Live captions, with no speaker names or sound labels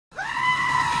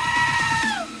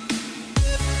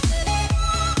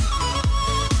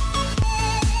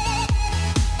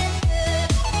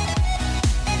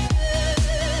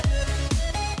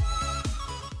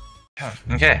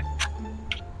Okay.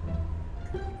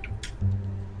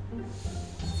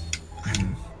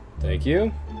 Thank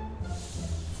you.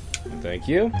 Thank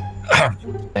you.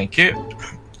 Thank you.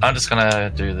 I'm just gonna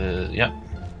do the... Yep.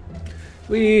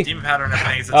 We. Demon powder and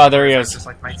everything is Oh, there he is. just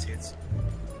like night suits.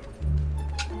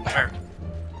 Where?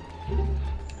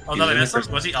 Oh, no, they missed him?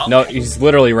 Was he up? No, he's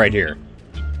literally right here.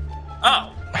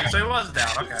 Oh, so he was down,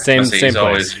 okay. Same place.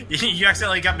 Always, You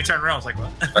accidentally got me turned around, I was like,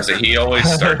 what? I say he always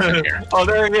starts in here. Oh,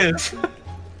 there he is.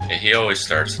 Yeah, he always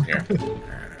starts in here. Oop.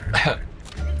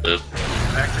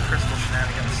 Back to crystal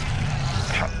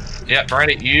shenanigans. Yeah,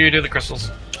 Brady, you do the crystals.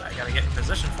 I gotta get in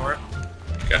position for it.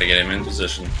 Gotta get him in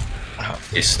position.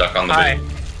 He's stuck on the Hi. bait.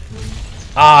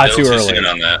 Ah, Little too early. soon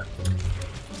on that.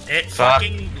 It Fuck.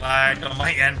 fucking lagged on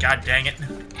my end, god dang it.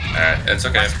 Alright, it's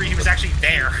okay. My screen, he was actually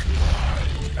there.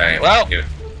 Alright, Well. you-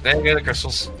 There you go, the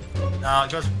crystals. No,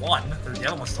 it goes one. The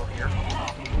other one's still here.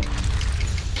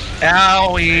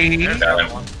 Owie. There's the Got other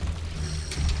him. one.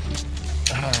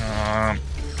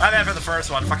 My bad for the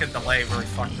first one. Fucking delay really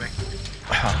fucked me.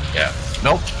 yeah.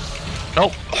 Nope.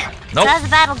 Nope. Nope. How's the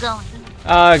battle going?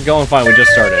 Going fine. We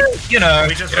just started. You know.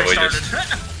 We just Yeah, we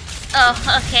restarted.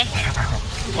 Oh, okay.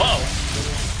 Whoa.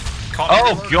 Caught me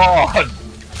Oh, reloaded. God.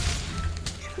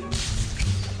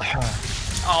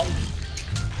 Oh.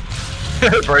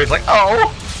 Brady's like,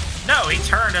 oh. No, he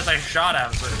turned as I shot at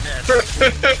him, so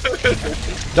it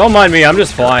missed. Don't mind me. I'm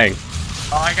just flying.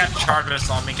 Oh, I got Charvis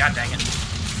on me. God dang it.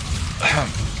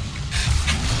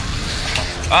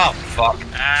 Oh, fuck.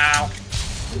 Ow.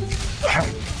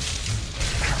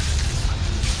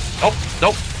 Nope.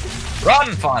 Nope.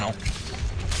 Run, Final.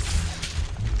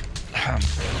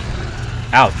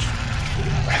 Ouch.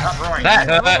 Not roaring. That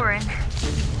hurt. Boring.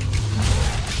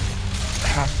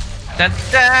 Dun,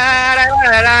 da, da, da,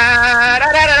 da, da,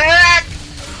 da, da, da.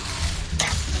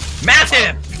 Mount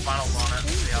him! Finals on it.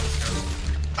 See how this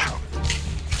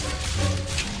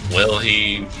goes. Will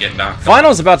he get knocked?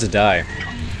 Final's about to die.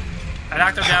 I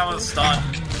knocked him down with a stun.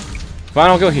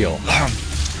 Final, go heal.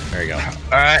 There you go.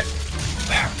 Alright.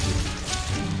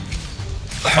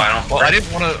 Final. Well, I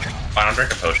didn't want to... Final,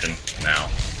 drink a potion now.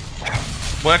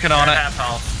 Working on it. Half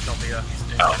health. Don't be a...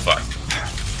 Oh fuck.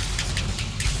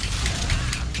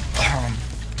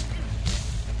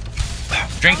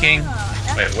 Drinking.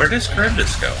 Wait, where does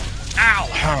Charybdis go? Ow!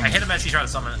 I hit him as he tried to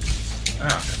summon it.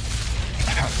 Oh,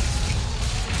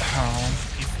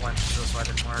 He flinched, so it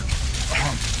didn't work.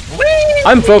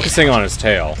 I'm focusing on his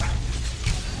tail.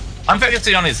 I'm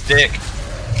focusing on his dick.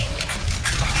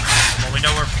 Well, we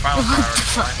know where final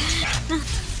priority is.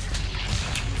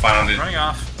 Final, did, Running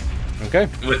off. Okay.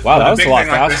 with, Wow, with that a was big a lot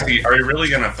thing like this, faster. are you really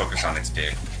gonna focus on its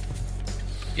dick?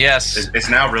 Yes. It's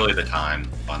now really the time,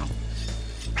 Final.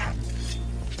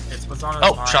 It's what's on his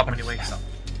Oh, mind shopping. when he wakes up.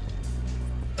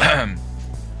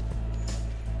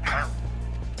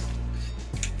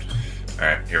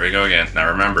 Alright, here we go again. Now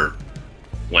remember,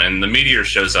 when the meteor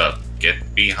shows up,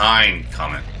 get behind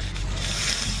Comet.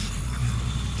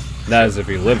 That is if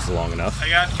he lives long enough. I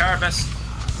got Carbus.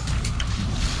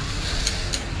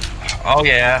 Oh,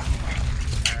 yeah.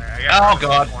 I Oh, Carbus in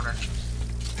God. the corner.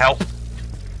 Help.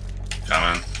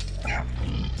 Coming.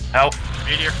 Help.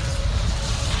 Meteor.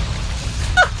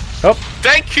 Oh,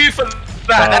 Thank you for that.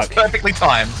 That's Fuck. perfectly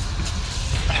timed.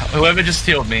 Whoever just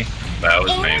healed me. That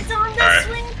was And me. it's on this Alright.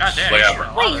 way. God damn. Look he's out,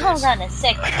 shooting Wait, lasers. hold on a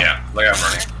second. Yeah, look out,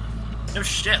 Bernie. No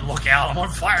shit, look out, I'm on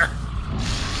fire.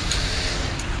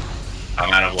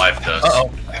 I'm out of life dust. Uh-oh.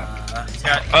 He's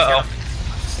got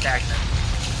stagnant.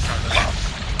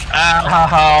 Oh,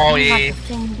 I'm yeah. not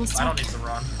defending this I don't one. need to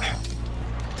run.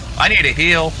 I need a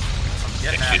heal.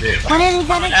 Get Yes, you mad. did. What are they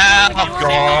gonna do? Oh,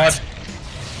 God.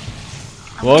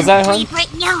 what was that, hon? Leave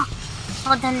right now.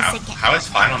 Hold on a How, second. how is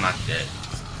Final not dead?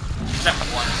 He's at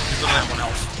one. He's literally at 1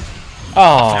 health.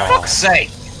 Oh, Fuck's sake.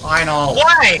 Final!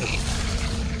 Why?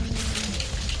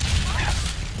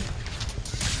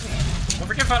 Don't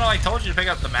forget, Final, I told you to pick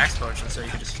up the max potion so you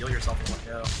can just heal yourself in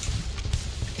one go.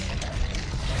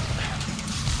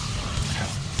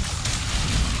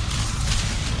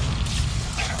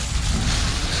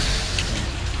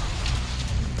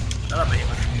 Shut up,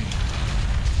 Behemoth.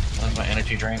 Where's my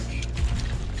energy drink?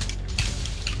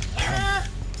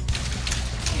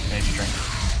 Energy drink.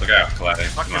 Look out, Kalate.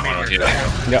 Fuck Come on, your Final, meteor.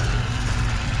 heal. yep.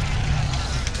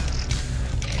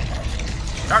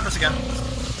 Darkness again.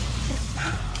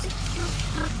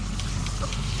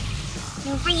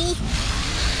 Free.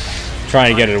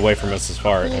 Trying to get it away from us as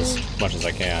much as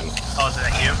I can. Oh, is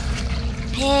that you?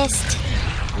 Pissed.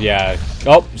 Yeah.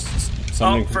 Oh,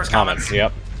 something. Oh, first comments. comment.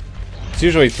 Yep. It's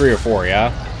usually 3 or 4.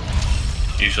 Yeah.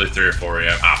 Usually 3 or 4,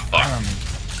 yeah. Ah, fuck.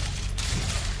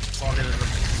 That's all I did is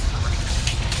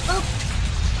Oop.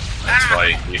 That's why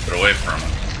you keep it away from him.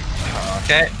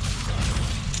 Okay.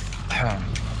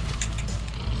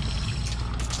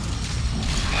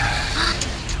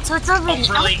 So it's already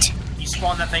really? out. You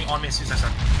spawned that thing on me as soon as I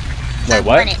said. Wait,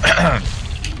 what?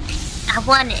 I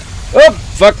want it. Oh,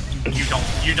 fuck. You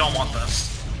don't want this.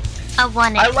 I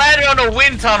want I it. landed on a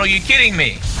wind tunnel. You kidding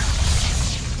me?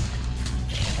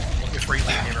 Before you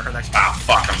leave, never heard that. Ah,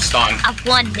 fuck, I'm stunned. I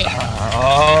want it.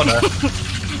 Oh no.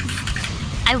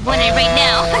 I want it right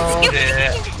now. Oh,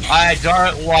 dear. I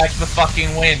don't like the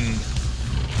fucking wind.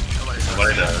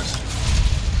 Nobody does.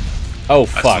 Oh,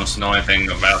 That's the fuck. most annoying thing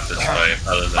about this fight,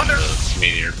 other than the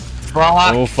meteor.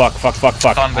 Fuck. Oh, fuck, fuck, fuck,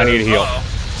 fuck. I need a heal.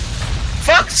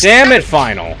 Fuck. Damn it,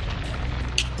 final.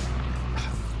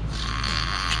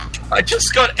 I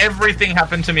just got everything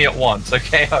happen to me at once,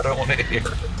 okay? I don't want to hear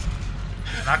it.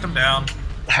 Knocked him down.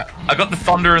 I got the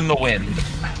thunder and the wind.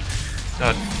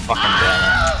 God fucking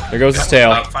damn There goes his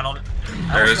tail. Final. There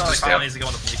I is always feel the like Final step. needs to go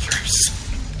in the bleachers.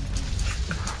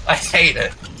 it. I hate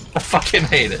it. I fucking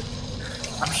hate it.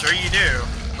 I'm sure you do,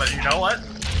 but you know what?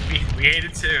 We hate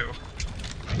it too.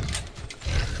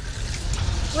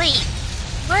 Wait,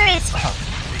 where is it?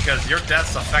 Because your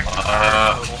deaths affect the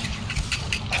entire total.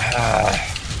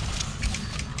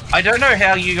 I don't know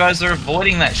how you guys are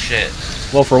avoiding that shit.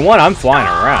 Well, for one, I'm flying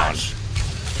around.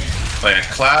 Like,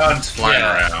 clouds flying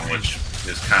Yeah. around, which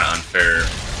is kind of unfair.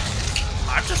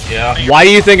 I'm just Why do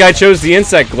you think I chose the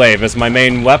insect glaive as my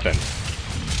main weapon?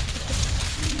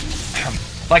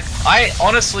 Like, I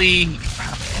honestly...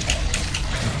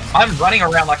 I'm running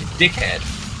around like a dickhead.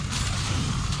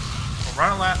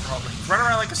 Run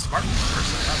around like a smart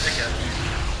person, not a dickhead.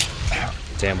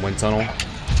 Damn wind tunnel.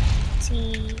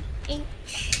 T-H.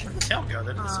 Where'd the tail go?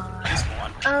 There is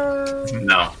one. Oh.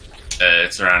 No,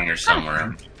 it's around here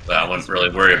somewhere. But I wouldn't really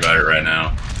worry about it right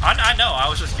now. I know, I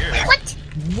was just curious. What?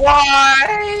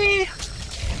 Why?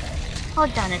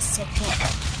 Hold on a second.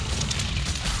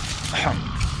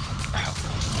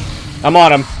 I'm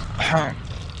on him.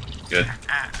 Good.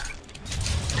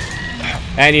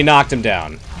 And you knocked him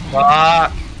down.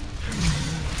 Fuck.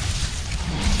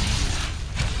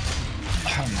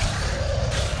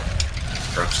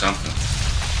 Broke something.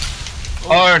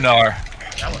 Oh no.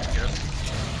 That was good.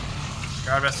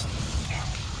 Cardus.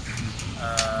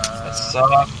 That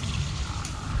sucks.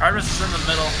 Cardus is in the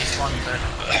middle, he's spawning there.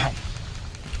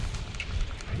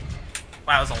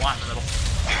 Wow, there's a lot in the middle.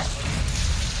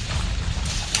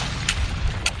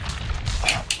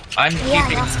 I'm Yeah,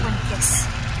 keeping that's one kiss.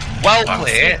 well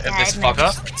clear of this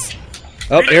fucker.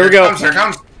 Oh, here we go. Here it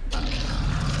comes.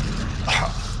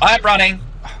 I'm running.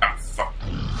 Oh, fuck.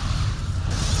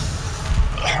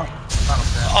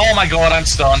 Oh my god, I'm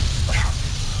stunned.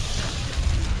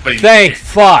 But Thank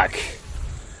fuck.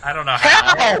 I don't know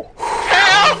how.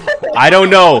 How? I don't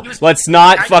know. Let's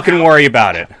not fucking worry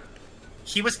about it.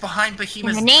 He was behind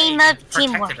Behemoth's In the name thing, of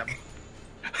protected teamwork. him.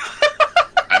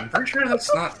 I'm pretty sure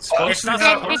that's not supposed It's to not be.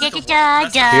 supposed to.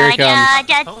 Here he comes.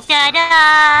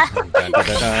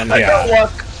 Da-da-da-da-da-da. Yeah.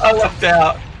 I lucked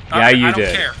out. Yeah, you I don't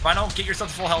did. care. If I don't get yourself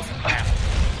to full health,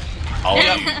 Oh,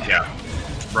 yeah.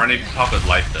 Running puppet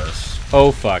life does.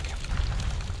 Oh fuck.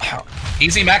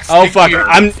 Easy max. Oh thank fuck. you.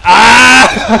 I'm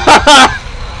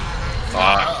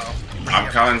I'm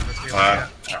coming.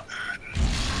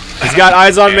 He's got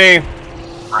eyes on me.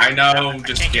 I know.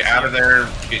 Just get out of there.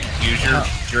 Use your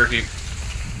jerky.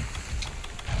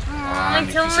 It's only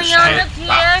piece of on shit. the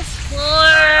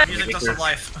PS4. music does some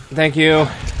life. Thank you.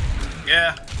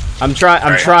 Yeah. I'm trying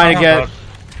Alright. to get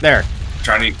there.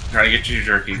 Trying to get you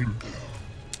jerky.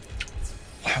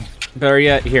 Better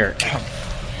yet, here.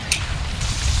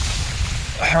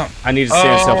 I need to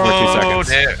stand still for 2 seconds.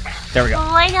 Dear. There we go.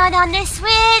 Why not on the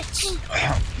Switch?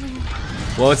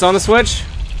 Well, it's on the Switch.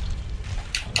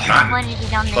 I wanted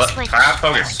it on the Switch.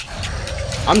 Focus.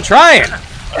 I'm trying.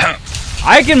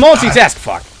 I can multitask.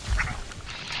 Fuck.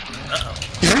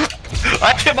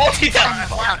 I can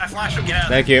multitask. I flashed him. Get out.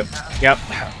 Thank you. Yep.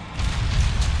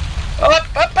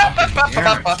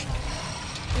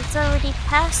 It's already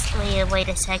passed. Wait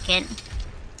a second.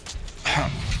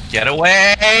 Get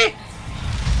away.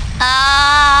 Oh.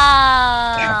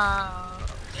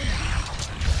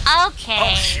 Okay.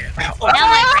 Oh shit. Now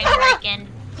my brain working.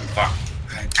 Fuck.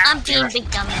 I'm being big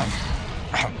dummy.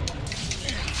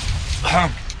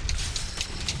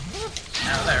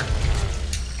 Now there.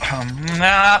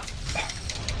 Nah.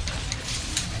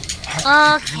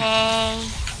 Okay.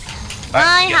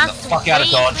 I Get have the to fuck out of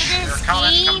wait Dodge. for There's this a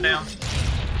comment coming game. down.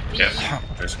 Yes.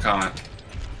 There's a comment.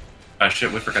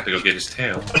 Shit, we forgot to go get his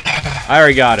tail. I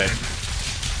already got it.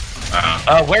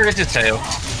 Where is his tail?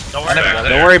 Don't I worry never about got it.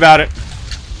 Don't worry about it.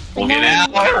 We'll get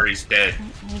in or he's dead. I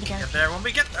need to go. Get there when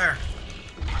we get there.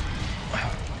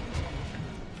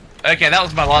 Okay, that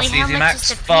was my last Wait, how easy much max. is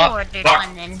the Fuck. pre-ordered Fuck.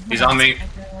 one then? He's on me.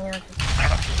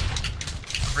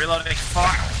 Reloading.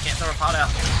 Fuck. Can't throw a pot out.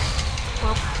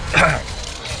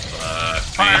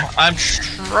 Fire. I'm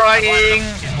trying.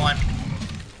 He's blind.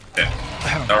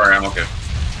 Yeah. Don't worry, I'm okay.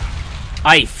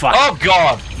 Aye, fuck. Oh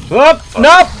god. Whoop!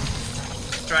 Nope!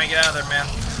 Try and get out of there, man.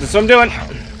 That's what I'm doing. Come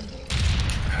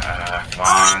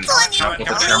on.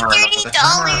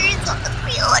 $30 on the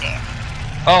pre-order.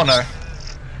 Oh no.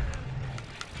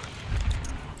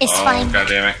 It's Oh, fine. God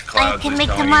damn it. I Clouds can is make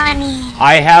the telling money.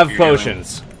 I have You're doing-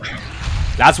 potions.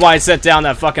 That's why I set down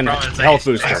that fucking Bro, it's health ace.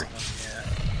 booster.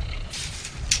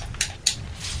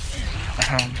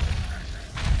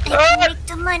 I can make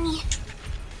the money.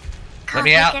 Let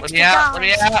me out. Let me out. Let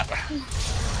me out.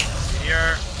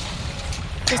 Here.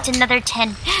 Just another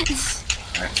 10.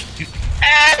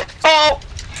 Oh.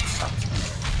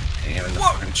 Damn in the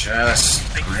fucking chest.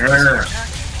 Thank you Come for the here. attack.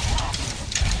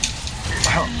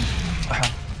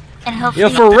 And You hopefully know,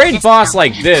 for a get raid this boss down.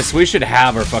 like this, we should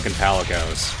have our fucking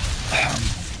palicos.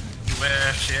 You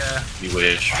wish, yeah. You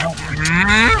wish.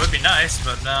 It would be nice,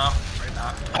 but no. Right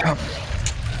not.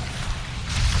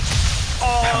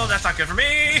 Oh, that's not good for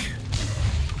me!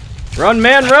 Run,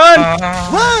 man, run!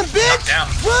 Run, bitch! Down.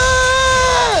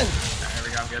 Run! There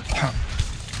we go, I'm good.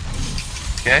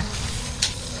 Okay.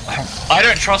 I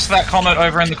don't trust that comet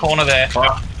over in the corner there.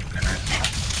 Fuck.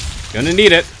 Gonna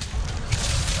need it.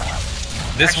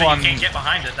 This Actually, one. you can't get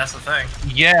behind it, that's the thing.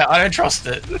 Yeah, I don't trust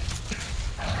it. Like,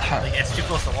 it's too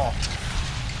close to the wall.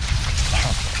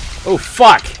 Oh,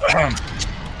 fuck!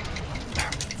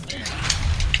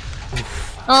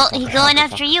 Oh, he's going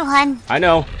after you, hun. I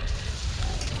know.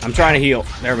 I'm trying to heal.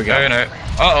 There we go. No, no.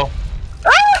 Uh-oh.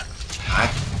 God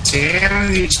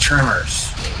damn these tremors.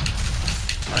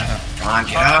 Come on,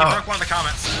 get You out. broke one of the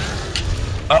comments.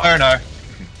 Oh no.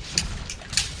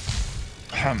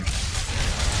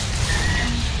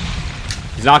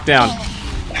 He's knocked down. Not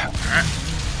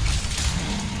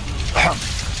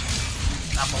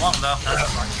for long, though. Not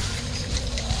for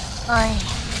long. Oy.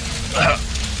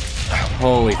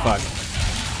 Holy fuck.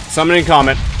 Summoning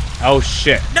comet. Oh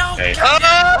shit. No! Hey. God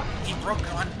damn it. He broke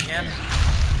one again.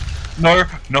 No,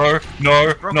 no,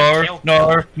 no, no,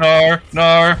 no, no,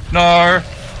 no, no.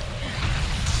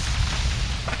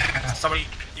 Somebody...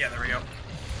 Yeah, there we go.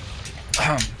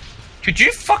 Could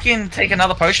you fucking take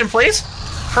another potion, please?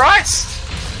 Christ!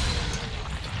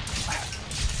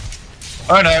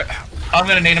 Oh no. I'm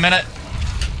gonna need a minute.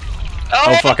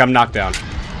 Oh fuck, I'm knocked down.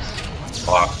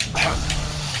 Fuck.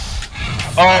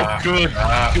 Oh, good.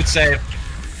 Good save.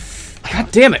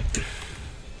 God damn it.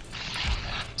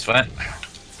 It's fine.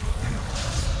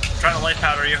 Trying to light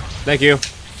powder you. Thank you.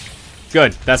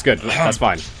 Good. That's good. That's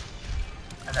fine.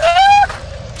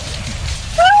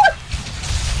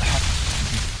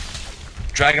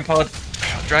 Dragon pod.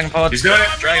 Dragon pod. He's doing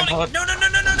it. Dragon pod. No, no, no,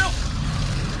 no, no, no!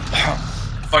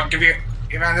 Fuck, give me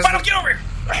on this Final, one. get over here!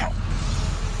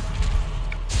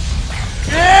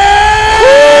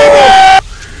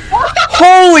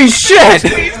 Holy shit!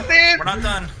 We're not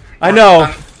done. I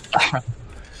know.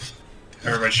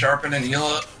 Everybody sharpen and heal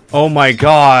up. Oh my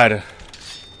god.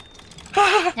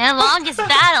 The longest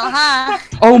battle, huh?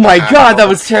 Oh my god, that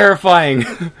was terrifying.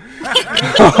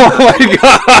 Oh my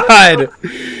god.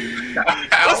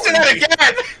 Let's do that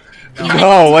again!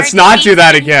 No, let's not do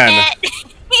that again.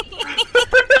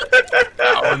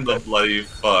 How in the bloody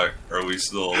fuck are we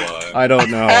still alive? I don't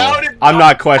know. How did I'm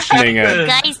not questioning You it.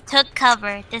 guys took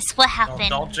cover. This is what Don't, happened.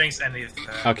 don't jinx anything.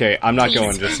 Okay, I'm not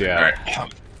going just yet. Alright.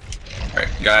 Alright,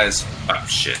 guys. Oh,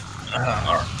 shit.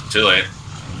 Alright, too late.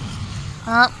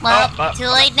 Oh, well, too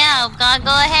late now. Gotta go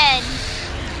ahead.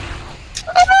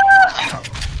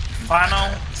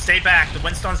 Final, stay back. The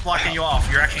windstorm's blocking you off.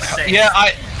 You're actually safe. Yeah,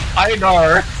 I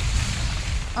know.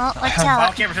 Oh, watch Final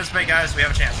out. can't participate, guys. We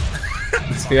have a chance.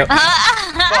 Yep.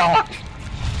 Oh.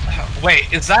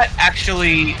 Wait, is that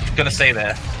actually gonna stay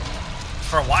there?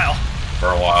 For a while. For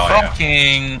a while, yeah.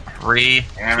 Fucking re.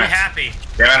 Damn Be it. happy.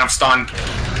 Damn it, I'm stunned.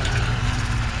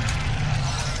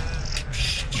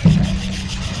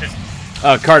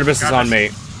 Cardibus is on me.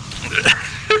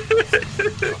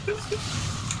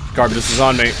 Cardibus is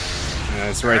on me. Yeah,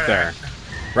 it's right there.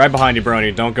 Right behind you,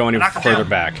 Brony. Don't go any Knock him further down.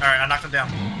 back. Alright, I knocked him down.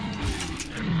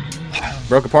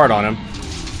 Broke apart on him.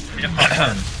 Yep.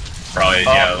 Probably,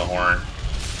 yeah, the horn.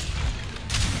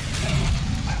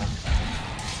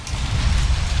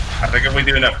 I think if we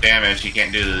do enough damage, he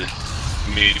can't do the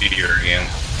meteor again.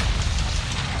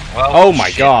 Well, Oh my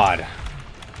shit. god.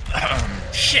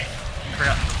 Shit! I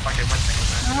forgot the fucking wind thing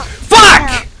was there.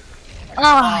 Fuck!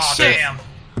 Oh, Oh, shit. damn.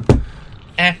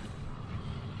 Eh.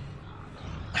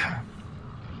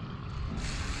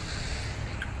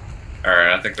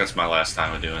 Alright, I think that's my last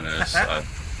time of doing this.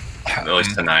 At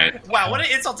least tonight. Wow, what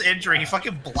an insult to injury. He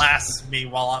fucking blasts me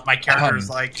while my character is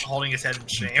like holding his head in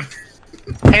shame.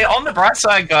 Hey, on the bright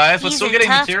side, guys, we're He's still a getting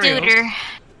tough materials. duder.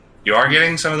 You are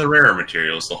getting some of the rarer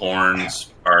materials. The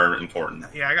horns are important.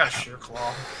 Yeah, I got a sheer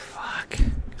claw. Fuck.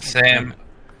 Sam,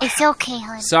 It's okay,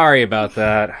 hon. Sorry about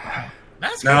that.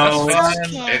 That's No, good. It's That's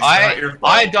okay. it's not your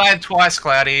fault. I died twice,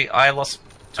 Cloudy. I lost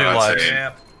 2 I would lives. say-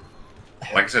 Yeah.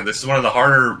 Like I said, this is one of the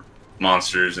harder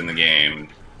monsters in the game.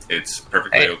 It's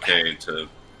perfectly Hey. okay to...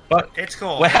 It's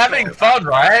cool. We're having fun,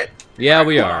 right? Yeah,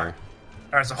 we are.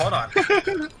 Alright, so hold on.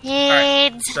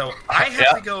 Hades. So I have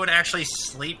Yeah. to go and actually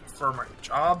sleep for my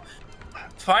job.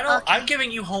 Final, Okay. I'm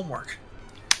giving you homework.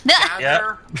 Yeah.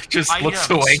 Gather, Just looks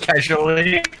Items. away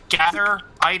casually. gather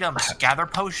items, gather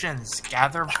potions,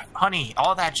 gather honey,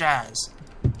 all that jazz.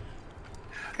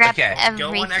 Grab Okay. Go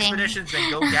on everything. expeditions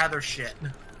and go gather shit.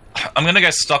 I'm gonna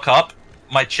go stock up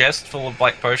my chest full of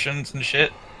like potions and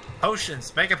shit.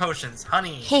 Potions, mega potions,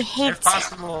 honey. Hey, hey, if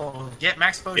possible, get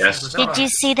max potions. Yes. with Did Zelda. you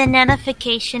see the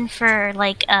notification for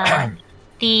like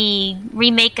the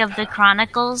remake of the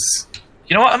Chronicles?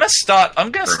 You know what? I'm gonna start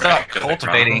Remake of the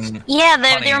cultivating. Yeah,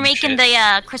 Honey they're and making shit.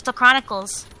 the Crystal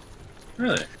Chronicles.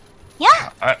 Really?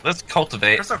 Yeah, Alright, let's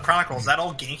cultivate. Crystal Chronicles, that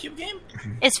old GameCube game?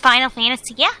 it's Final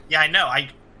Fantasy. Yeah, Yeah, I know.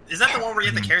 Is that the one where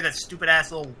you have to carry that stupid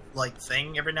ass little like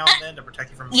thing every now and then to protect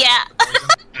you from Yeah. the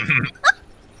poison?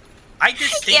 I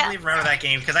distinctly remember that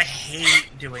game because I hate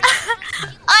doing it.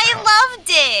 I loved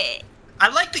it. I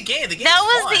like the game. The game That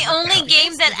is was the fun. only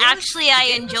game that actually I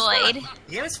enjoyed.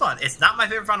 The game is fun. It's not my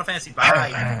favorite Final Fantasy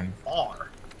by far,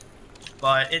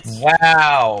 but it's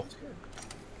Wow.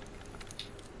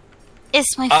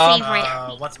 It's my Um,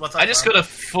 favorite. what's up? I just bro? got a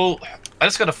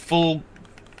full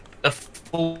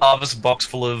harvest box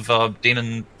full of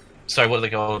demon. Sorry, what are they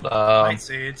called? Night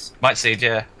seeds. Might seed,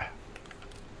 yeah.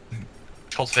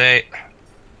 Cultivate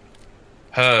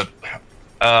herb,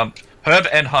 herb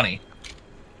and honey.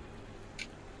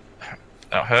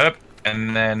 Herb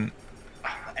and then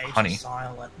Age of honey.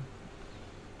 Silent.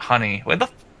 Honey. Where the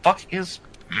fuck is?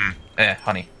 Yeah,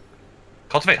 honey.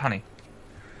 Cultivate honey.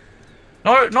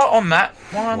 No, not on that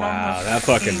one. Wow,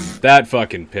 that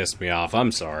fucking pissed me off.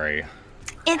 I'm sorry.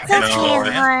 It's No, okay,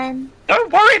 man. hon.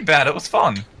 Don't worry about it. It was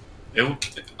fun.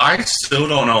 I still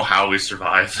don't know how we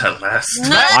survived that last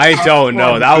time. I don't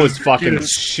know. That was fucking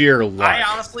sheer I luck.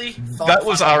 honestly thought That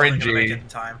was Final wasn't RNG. gonna make it in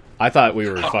time. I thought we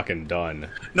were fucking done.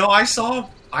 No, I saw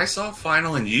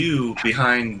Final and you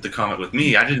behind the comment with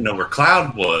me. I didn't know where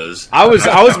Cloud was. I was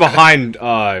behind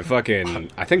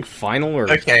fucking I think Final or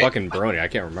Okay. fucking Brony. I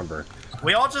can't remember.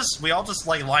 We all just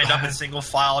like lined up in single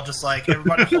file, just like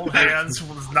everybody hold hands,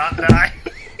 was not die.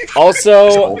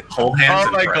 Also, Hold hands Oh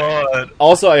and my pray. god.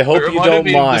 I hope It you reminded don't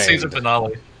me of the season mind.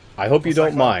 finale. I hope you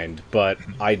don't mind, but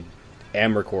I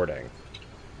am recording.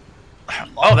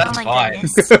 Oh, that's Oh my fine.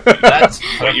 goodness. That's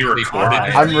Wait, you totally recorded fine.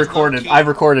 it? I've recorded. I've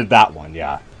recorded that one.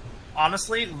 Yeah.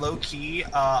 Honestly, low key,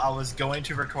 I was going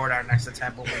to record our next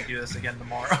attempt when we do this again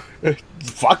tomorrow.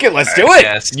 Fuck it. Let's do it.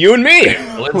 Yes. You and me.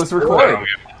 Let's Let's do it. record.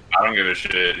 I don't give a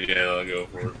shit. Yeah, I'll go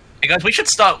for it. Hey guys, we should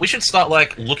start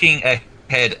like looking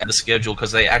ahead at the schedule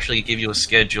because they actually give you a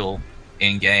schedule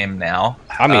in game now.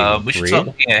 I mean, we should Reed? start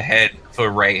looking ahead for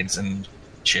raids and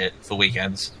shit for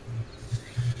weekends.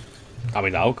 I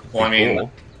mean, that would Well, I be mean,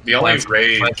 cool. the only Plans-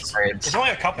 raids, plans for raids. There's only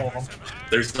a couple of them.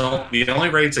 there's the only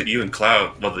raids that you and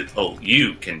Cloud,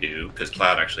 you can do because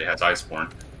Cloud actually has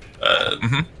Iceborne.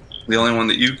 Mhm. The only one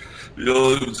that you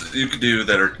can do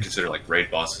that are considered like raid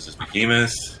bosses is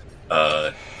Behemoth,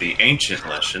 the Ancient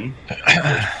Lesson. Which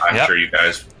I'm Yep. sure you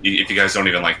guys, if you guys don't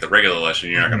even like the regular Lesson,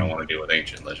 you're not going to want to deal with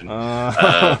Ancient Lesson.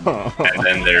 And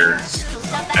then there's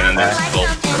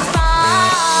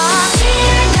Sculptor.